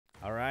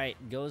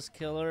right, Ghost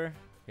Killer,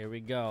 here we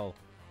go.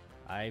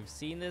 I've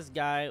seen this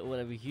guy with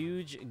a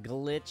huge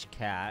glitch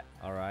cat.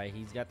 All right,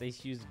 he's got this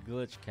huge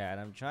glitch cat.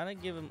 I'm trying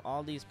to give him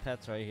all these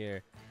pets right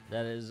here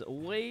that is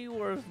way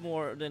worth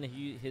more than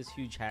his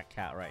huge hat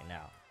cat right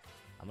now.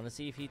 I'm gonna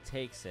see if he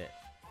takes it.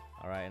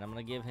 All right, and I'm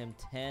gonna give him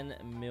 10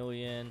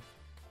 million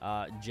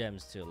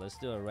gems too. Let's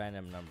do a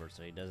random number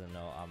so he doesn't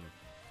know I'm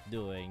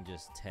doing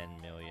just 10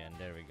 million.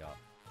 There we go.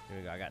 Here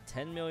we go. I got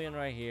 10 million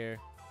right here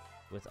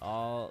with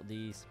all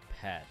these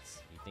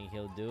pets. You think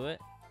he'll do it?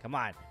 Come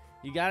on.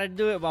 You gotta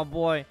do it, my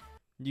boy.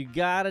 You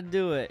gotta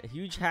do it.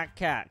 Huge hat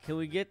cat. Can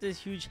we get this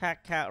huge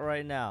hat cat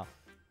right now?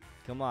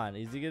 Come on.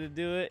 Is he gonna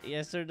do it?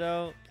 Yes or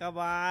no? Come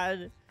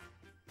on.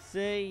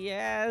 Say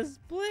yes,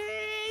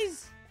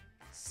 please.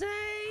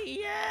 Say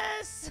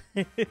yes.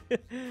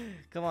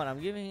 Come on.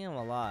 I'm giving him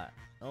a lot.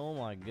 Oh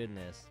my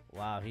goodness.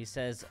 Wow. He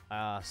says,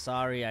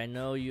 sorry, I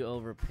know you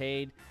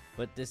overpaid,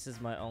 but this is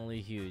my only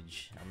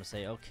huge. I'm gonna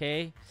say,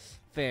 okay.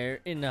 Fair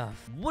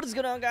enough. What is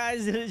going on,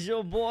 guys? It is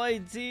your boy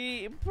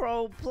T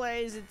Pro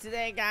Plays, and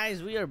today,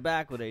 guys, we are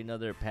back with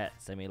another Pet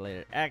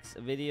Simulator X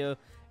video.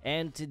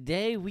 And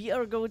today we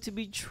are going to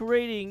be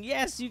trading.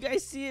 Yes, you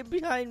guys see it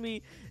behind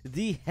me,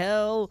 the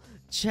Hell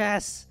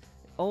Chest.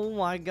 Oh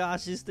my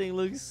gosh, this thing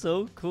looks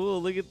so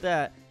cool. Look at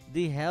that,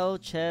 the Hell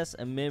Chest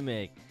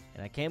Mimic.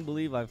 And I can't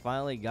believe I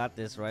finally got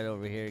this right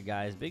over here,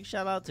 guys. Big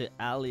shout out to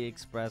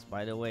AliExpress,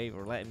 by the way,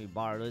 for letting me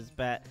borrow this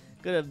pet.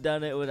 Could have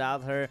done it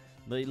without her.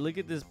 But look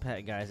at this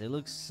pet, guys. It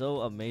looks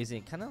so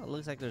amazing. Kind of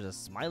looks like there's a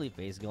smiley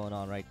face going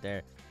on right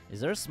there.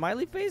 Is there a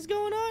smiley face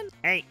going on?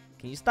 Hey,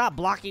 can you stop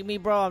blocking me,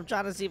 bro? I'm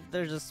trying to see if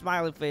there's a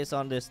smiley face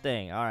on this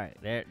thing. All right,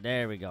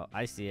 there we go.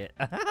 I see it.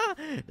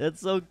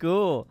 That's so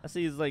cool. I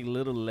see his like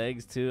little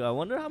legs too. I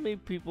wonder how many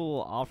people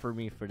will offer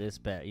me for this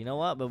pet. You know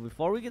what? But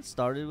before we get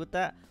started with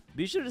that,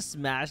 be sure to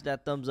smash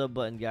that thumbs up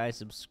button, guys.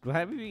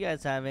 Subscribe if you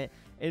guys haven't,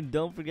 and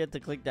don't forget to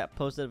click that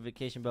post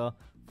notification bell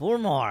for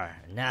more.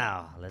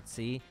 Now, let's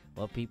see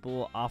what people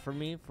will offer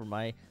me for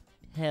my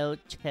Hell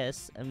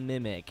Chest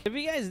Mimic. If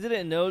you guys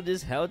didn't know,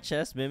 this Hell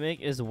Chest Mimic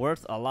is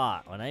worth a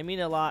lot. When I mean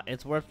a lot,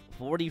 it's worth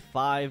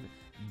 45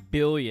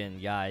 billion,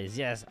 guys.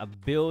 Yes, a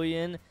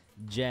billion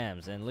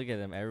gems. And look at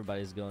them.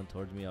 Everybody's going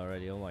towards me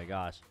already. Oh my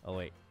gosh. Oh,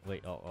 wait.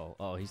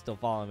 Oh, he's still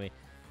following me.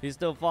 He's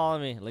still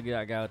following me. Look at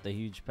that guy with the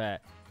huge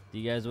pet. Do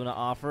you guys want to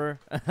offer?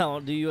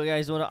 Do you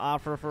guys want to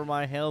offer for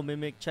my Hell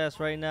Mimic chest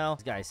right now?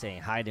 This guy's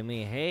saying hi to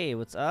me. Hey,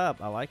 what's up?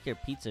 I like your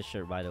pizza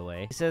shirt, by the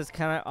way. He says,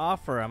 can I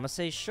offer? I'm gonna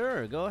say,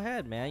 sure. Go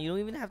ahead, man. You don't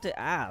even have to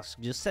ask.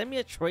 Just send me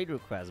a trade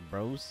request,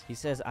 bros. He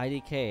says,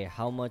 IDK,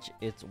 how much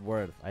it's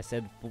worth? I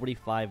said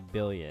 45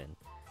 billion.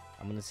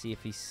 I'm gonna see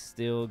if he's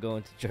still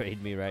going to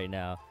trade me right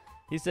now.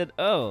 He said,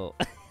 oh.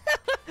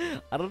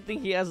 I don't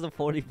think he has the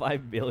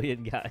 45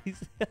 billion,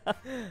 guys.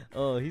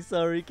 Oh, he's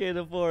sorry he can't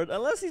afford.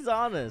 Unless he's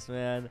honest,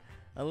 man.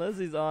 Unless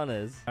he's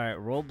honest. All right,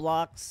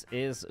 Roblox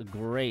is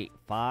great.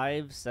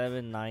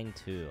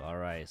 5792. All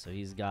right, so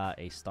he's got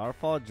a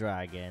Starfall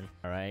Dragon.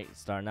 All right,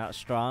 starting out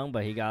strong,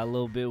 but he got a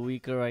little bit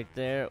weaker right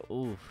there.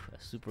 Oof,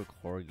 a Super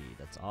Corgi.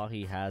 That's all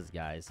he has,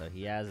 guys. So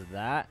he has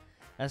that,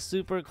 a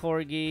Super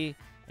Corgi,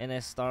 and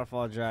a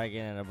Starfall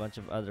Dragon, and a bunch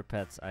of other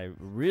pets I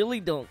really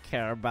don't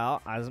care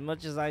about, as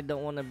much as I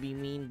don't want to be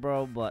mean,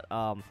 bro. But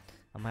I'm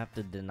gonna have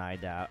to deny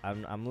that.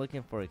 I'm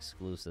looking for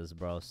exclusives,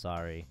 bro.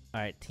 Sorry.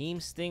 All right, Team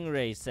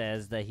Stingray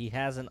says that he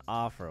has an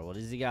offer. What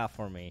does he got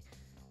for me?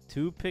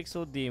 2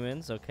 Pixel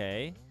Demons.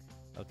 Okay,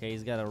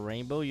 he's got a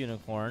Rainbow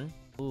Unicorn.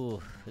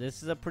 Ooh,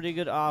 this is a pretty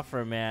good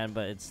offer, man,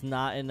 but it's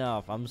not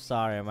enough. I'm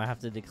sorry, I might have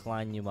to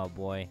decline you, my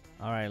boy.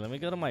 All right, let me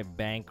go to my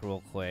bank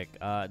real quick.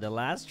 The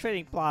last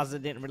trading plaza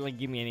didn't really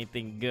give me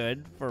anything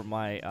good for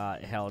my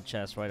Hell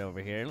Chest right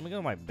over here. Let me go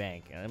to my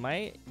bank. Am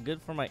I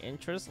good for my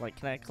interest? Like,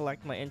 can I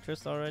collect my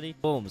interest already?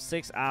 Boom,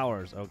 6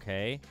 hours.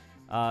 Okay.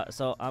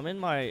 So I'm in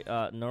my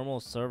normal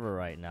server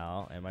right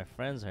now, and my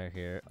friends are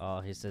here.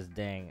 Oh, he says,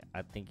 dang,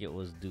 I think it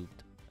was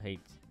duped. Hey,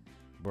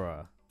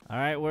 bruh. All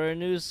right, we're a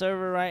new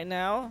server right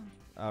now.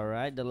 All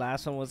right, the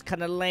last one was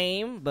kind of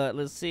lame, but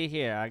let's see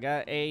here. I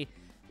got a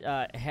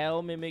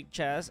Hell Mimic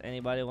chest.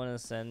 Anybody want to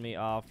send me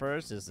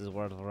offers? This is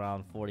worth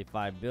around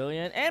 45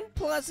 billion, and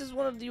plus is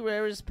one of the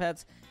rarest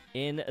pets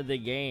in the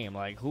game.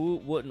 Like, who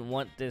wouldn't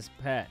want this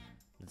pet?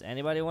 Does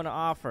anybody want to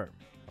offer?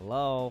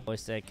 Hello? Boy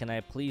said, can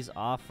I please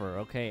offer?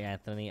 Okay,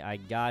 Anthony, I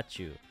got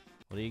you.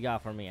 What do you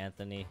got for me,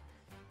 Anthony?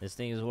 This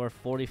thing is worth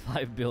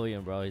 45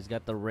 billion, bro. He's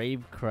got the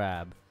Rave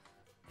Crab.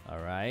 All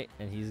right,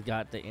 and he's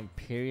got the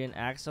Empyrean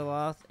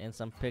Axoloth and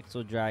some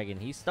Pixel Dragon.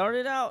 He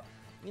started out,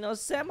 you know,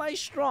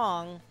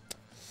 semi-strong,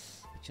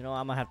 but you know,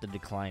 I'm gonna have to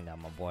decline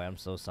that, my boy. I'm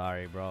so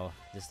sorry, bro.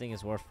 This thing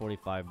is worth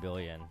 45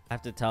 billion. I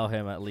have to tell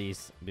him at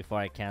least before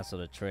I cancel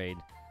the trade.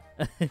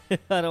 I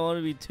don't want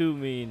to be too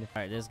mean.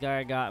 All right, this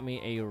guy got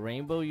me a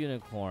Rainbow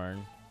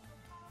Unicorn,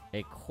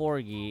 a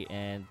Corgi,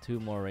 and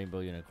 2 more Rainbow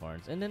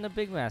Unicorns, and then a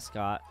big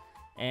mascot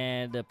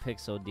and the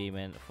Pixel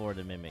Demon for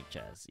the Mimic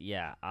chest.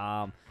 Yeah,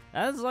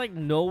 that's like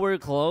nowhere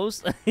close.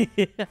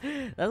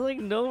 That's like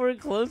nowhere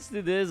close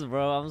to this,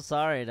 bro. I'm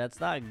sorry, that's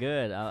not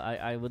good.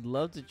 I would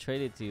love to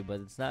trade it to you,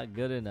 but it's not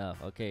good enough.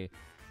 Okay,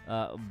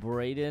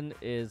 Braden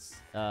is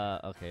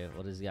okay.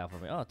 What does he got for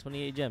me? Oh,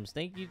 28 gems.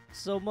 Thank you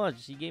so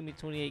much. He gave me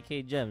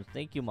 28k gems.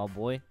 Thank you, my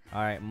boy.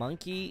 All right,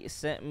 Monkey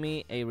sent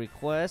me a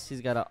request.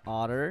 He's got an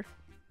otter.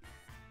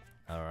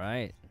 All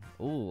right.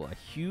 Ooh, a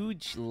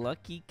huge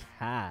lucky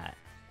cat.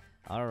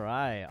 All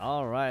right,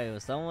 all right. Well,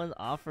 someone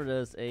offered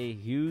us a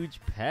huge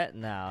pet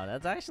now.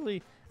 That's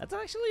actually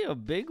a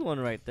big one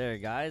right there,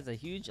 guys. A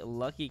huge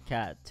lucky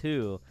cat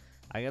too.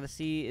 I gotta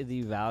see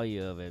the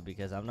value of it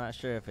because I'm not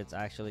sure if it's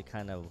actually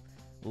kind of.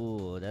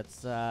 Ooh, that's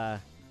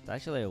it's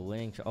actually a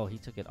winning. Oh, he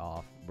took it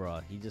off,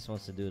 bro. He just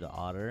wants to do the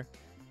otter.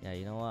 Yeah,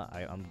 you know what?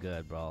 I'm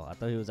good, bro. I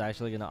thought he was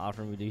actually gonna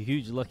offer me the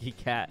huge lucky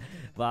cat,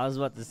 but I was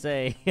about to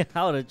say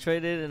I would have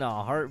traded in a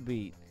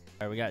heartbeat.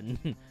 All right, we got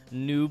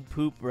noob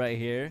poop right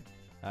here.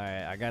 All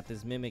right, I got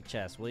this mimic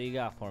chest. What do you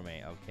got for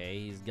me? Okay,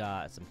 he's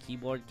got some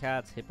keyboard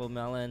cats, hippo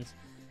melons,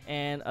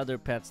 and other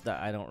pets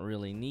that I don't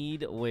really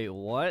need. Wait,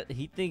 what?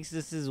 He thinks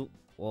this is.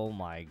 Oh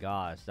my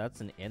gosh, that's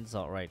an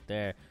insult right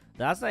there.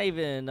 That's not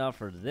even enough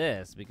for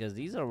this because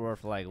these are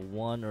worth like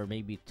 1 or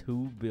maybe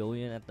 2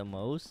 billion at the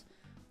most.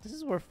 This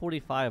is worth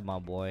 45, my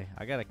boy.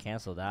 I gotta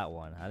cancel that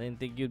one. I didn't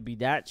think you'd be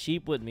that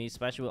cheap with me,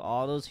 especially with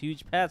all those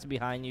huge pets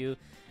behind you.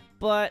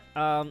 But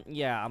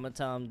yeah, I'm gonna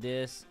tell him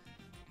this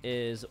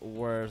is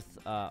worth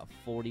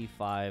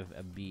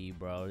 45B,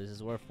 bro. This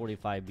is worth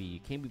 45B. You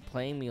can't be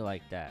playing me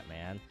like that,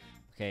 man.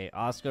 Okay,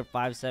 Oscar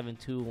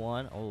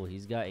 5721. Oh,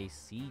 he's got a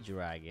sea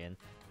dragon,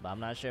 but I'm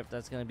not sure if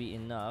that's gonna be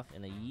enough.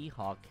 And a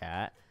yeehaw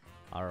cat.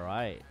 All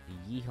right,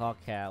 yeehaw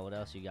cat. What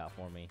else you got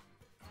for me?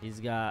 He's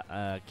got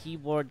a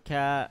keyboard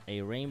cat,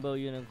 a rainbow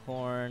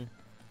unicorn,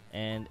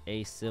 and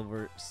a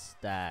silver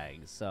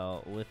stag.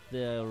 So with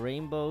the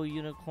rainbow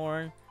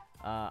unicorn,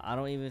 I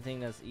don't even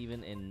think that's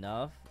even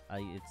enough.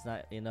 It's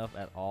not enough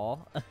at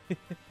all.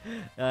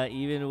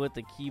 Even with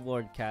the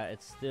keyboard cat,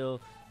 it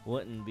still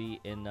wouldn't be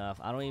enough.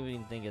 I don't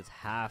even think it's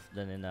half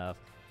than enough.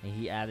 And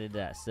he added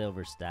that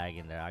silver stag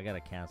in there. I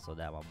gotta cancel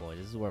that, my boy.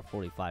 This is worth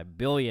 45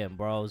 billion,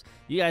 bros.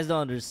 You guys don't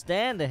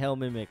understand the hell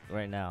mimic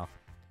right now.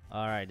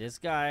 All right, this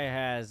guy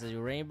has a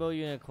rainbow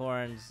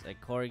unicorns, a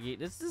corgi.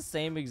 This is the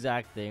same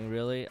exact thing,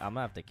 really. I'm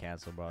gonna have to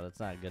cancel, bro.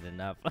 That's not good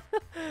enough.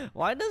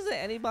 Why doesn't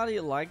anybody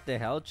like the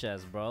hell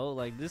chest, bro?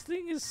 Like, this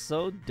thing is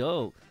so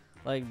dope.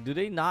 Like, do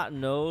they not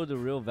know the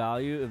real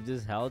value of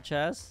this hell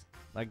chest?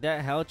 Like,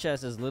 that hell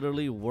chest is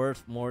literally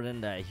worth more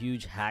than that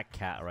huge hack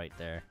cat right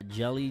there.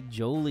 Jelly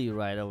Jolie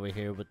right over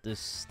here with this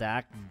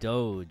stacked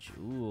doge.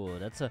 Ooh,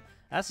 that's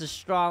a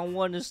strong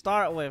one to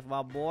start with,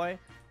 my boy.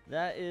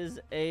 That is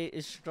a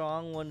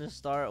strong one to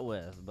start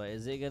with. But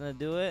is it gonna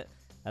do it?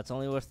 That's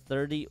only worth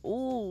 30.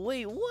 Ooh,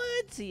 wait,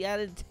 what? He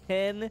added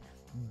 10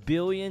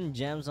 billion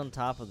gems on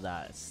top of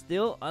that.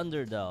 Still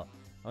under, though.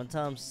 I'm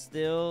telling him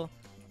still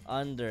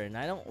under. And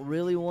I don't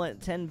really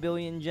want 10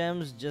 billion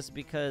gems just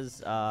because,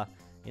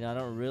 you know, I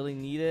don't really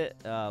need it.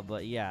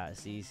 But yeah,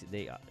 see,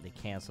 they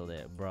canceled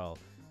it, bro.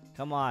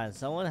 Come on,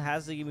 someone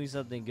has to give me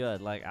something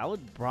good. Like, I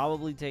would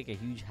probably take a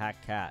huge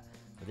hack cat.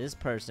 But this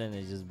person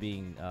is just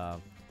being,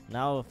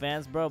 no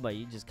offense, bro, but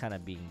you just kind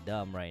of being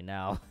dumb right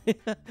now.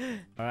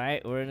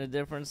 Alright, we're in a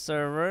different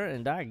server,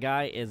 and that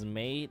guy is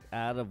made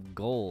out of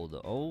gold.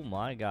 Oh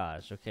my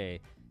gosh. Okay,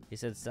 he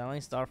said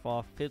selling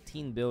Starfall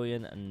 15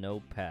 billion,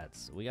 no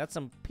pets. We got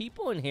some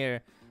people in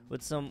here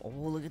with some. Oh,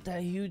 look at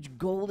that huge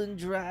golden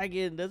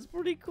dragon. That's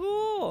pretty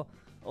cool.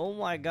 Oh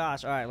my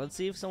gosh. Alright, let's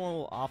see if someone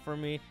will offer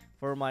me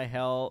for my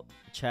hell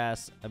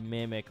chest a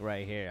mimic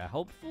right here.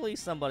 Hopefully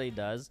somebody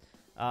does.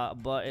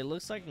 But it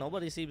looks like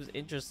nobody seems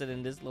interested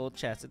in this little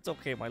chest. It's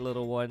okay, my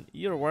little one.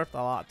 You're worth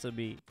a lot to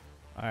me.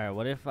 Alright,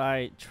 what if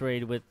I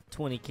trade with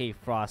 20k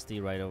Frosty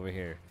right over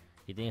here?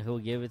 You think he'll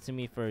give it to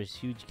me for his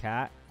huge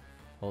cat?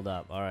 Hold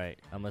up. Alright,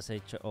 I'm gonna say...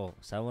 Oh,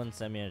 someone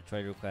sent me a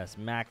trade request.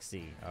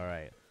 Maxi.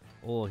 Alright.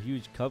 Oh,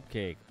 huge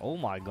cupcake. Oh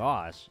my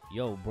gosh.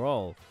 Yo,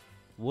 bro.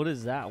 What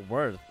is that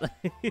worth?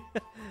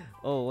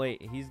 Oh,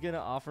 wait. He's gonna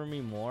offer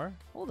me more?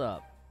 Hold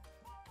up.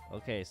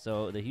 Okay,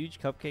 so the huge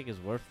cupcake is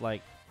worth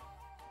like...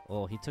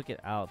 Oh, he took it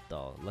out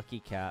though. Lucky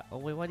cat. Oh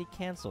wait, why'd he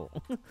cancel?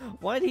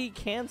 Why'd he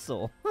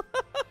cancel?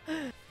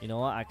 You know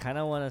what? I kind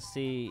of want to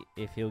see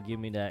if he'll give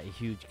me that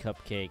huge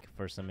cupcake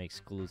for some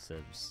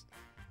exclusives.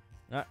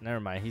 Never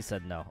mind. He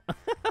said no.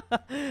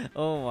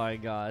 Oh my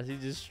gosh. He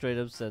just straight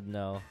up said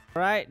no.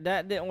 Alright,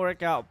 that didn't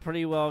work out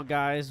pretty well,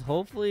 guys.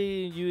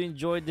 Hopefully you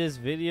enjoyed this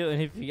video.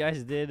 And if you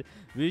guys did,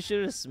 be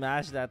sure to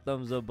smash that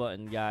thumbs up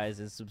button, guys.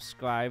 And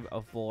subscribe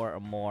for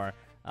more.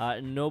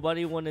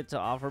 Nobody wanted to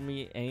offer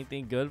me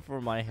anything good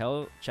for my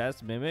hell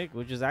chest mimic,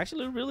 which is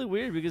actually really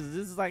weird because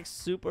this is like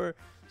super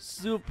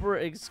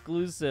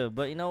exclusive.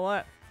 But you know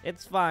what?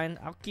 It's fine.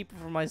 I'll keep it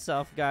for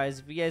myself, guys.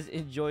 If you guys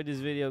enjoyed this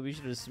video, be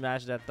sure to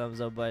smash that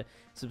thumbs up button.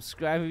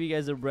 Subscribe if you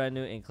guys are brand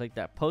new and click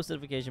that post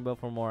notification bell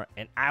for more.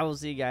 And I will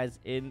see you guys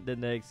in the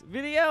next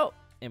video.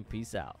 And peace out.